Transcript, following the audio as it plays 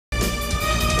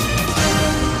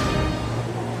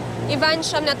Ivan,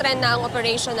 siyam na tren na ang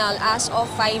operational as of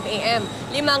 5 a.m.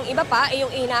 5 iba pa ay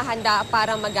yung inahanda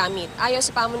para magamit. Ayon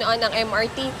sa pamunuan ng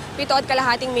MRT,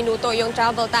 7.5 minuto yung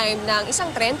travel time ng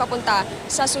isang tren papunta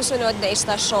sa susunod na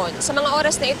istasyon. Sa mga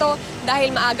oras na ito,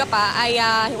 dahil maaga pa, ay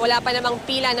wala pa namang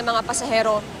pila ng mga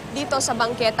pasahero dito sa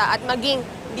bangketa at maging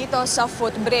dito sa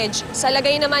footbridge. Sa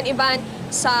lagay naman, Ivan,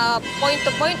 sa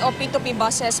point-to-point o P2P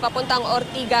buses papuntang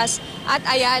Ortigas at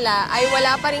Ayala ay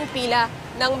wala pa ring pila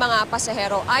ng mga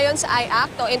pasahero. Ayon sa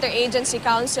IACT o Interagency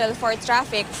Council for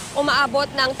Traffic, umaabot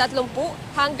ng 30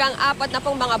 hanggang 40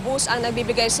 mga bus ang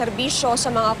nagbibigay serbisyo sa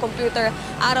mga computer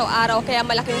araw-araw, kaya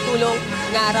malaking tulong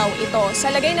nga raw ito. Sa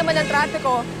lagay naman ng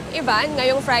trapiko, Ivan,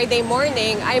 ngayong Friday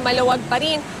morning ay maluwag pa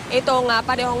rin itong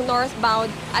parehong northbound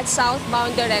at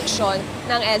southbound direction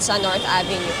ng EDSA North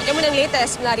Avenue. Ito muna ang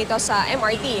latest narito sa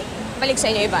MRT. Balik sa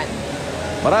inyo, Ivan.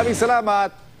 Maraming salamat,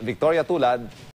 Victoria Tulad.